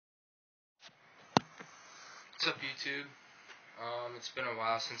What's up, YouTube? It's been a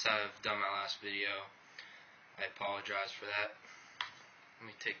while since I've done my last video. I apologize for that. Let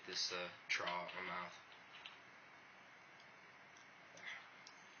me take this straw out of my mouth.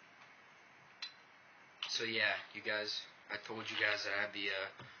 So yeah, you guys, I told you guys that I'd be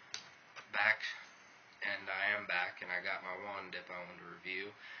back, and I am back, and I got my one dip I wanted to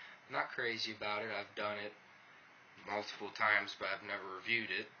review. I'm not crazy about it. I've done it multiple times, but I've never reviewed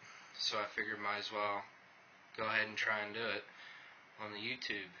it. So I figured might as well go ahead and try and do it on the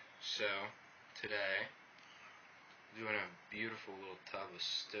YouTube. So today, doing a beautiful little tub of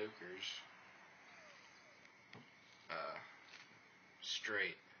Stokers,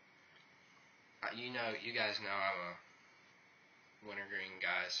 straight. You guys know I'm a wintergreen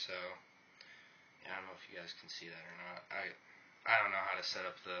guy, so yeah, I don't know if you guys can see that or not. I don't know how to set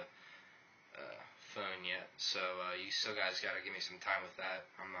up the phone yet, so you still guys gotta give me some time with that.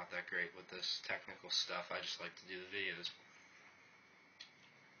 I'm not that great with this technical stuff. I just like to do the videos.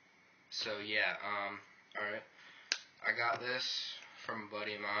 So yeah, alright. I got this from a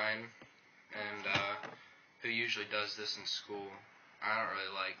buddy of mine, and who usually does this in school. I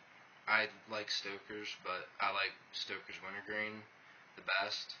like Stokers, but I like Stokers Wintergreen the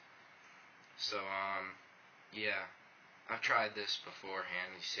best. So yeah, I've tried this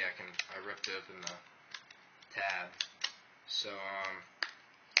beforehand. You see, I ripped open the tab. So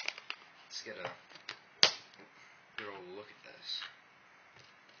let's get a good old look at this.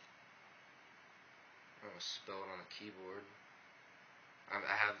 I'm gonna spill it on the keyboard. I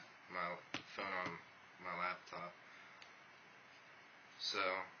have my phone on my laptop. So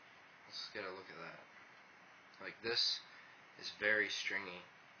let's get a look at that. Like, this is very stringy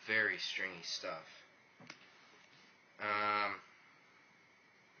stuff.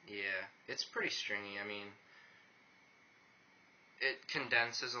 Yeah, it's pretty stringy. I mean, it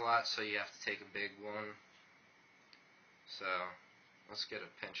condenses a lot, so you have to take a big one. So let's get a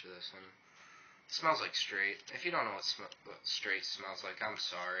pinch of this in. It smells like straight. If you don't know what straight smells like, I'm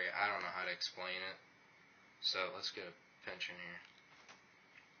sorry. I don't know how to explain it. So let's get a pinch in here.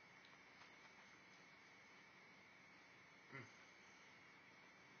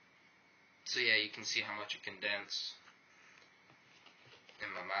 So yeah, you can see how much it condensed in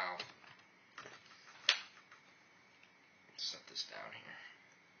my mouth. Let's set this down here.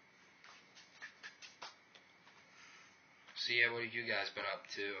 So yeah, what have you guys been up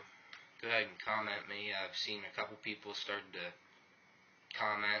to? Go ahead and comment me. I've seen a couple people started to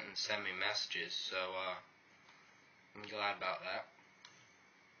comment and send me messages, so I'm glad about that.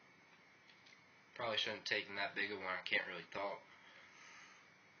 Probably shouldn't have taken that big of one. I can't really talk.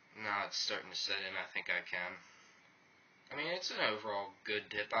 Now it's starting to set in. I think I can. I mean, it's an overall good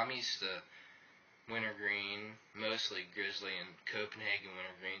dip. I'm used to wintergreen, mostly grizzly and Copenhagen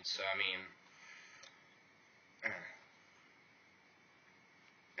wintergreen, so I mean,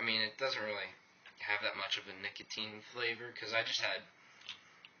 it doesn't really have that much of a nicotine flavor, because I just had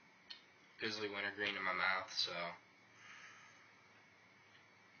grizzly wintergreen in my mouth, so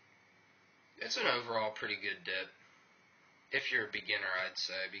it's an overall pretty good dip. If you're a beginner, I'd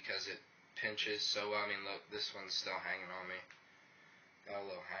say, because it pinches so well. I mean, look, this one's still hanging on me. Got a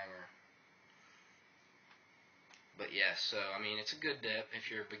little hanger. But yeah, so, I mean, it's a good dip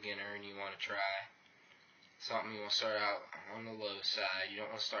if you're a beginner and you want to try something. You want to start out on the low side. You don't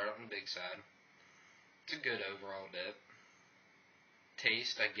want to start out on the big side. It's a good overall dip.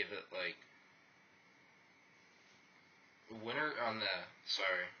 Taste, I give it like on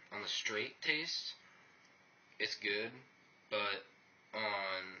the straight taste, it's good, but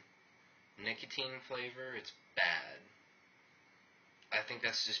on nicotine flavor, it's bad. I think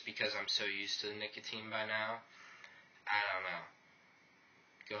that's just because I'm so used to the nicotine by now. I don't know.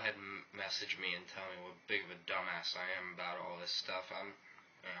 Go ahead and message me and tell me what big of a dumbass I am about all this stuff.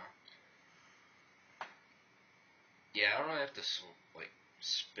 Yeah, I don't really have to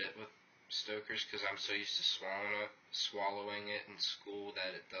spit with Stokers, because I'm so used to swallowing it in school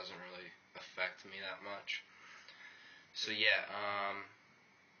that it doesn't really affect me that much. So yeah,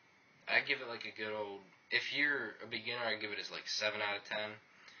 I give it like a good old, if you're a beginner, I give it as like 7 out of 10.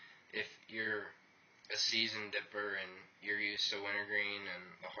 If you're a seasoned dipper and you're used to wintergreen and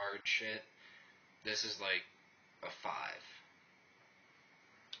the hard shit, this is like a 5.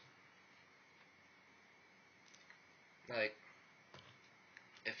 Like,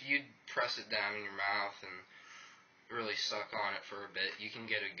 if you press it down in your mouth and really suck on it for a bit, you can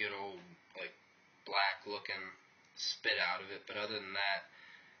get a good old, like, black looking spit out of it, but other than that,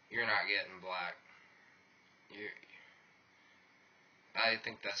 you're not getting black. I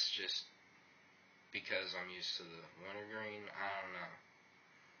think that's just because I'm used to the wintergreen. I don't know.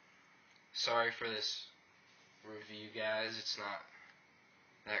 Sorry for this review, guys. It's not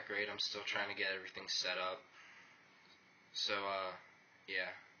that great. I'm still trying to get everything set up. So,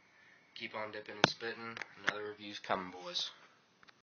 yeah. Keep on dipping and spitting. Another review's coming, boys.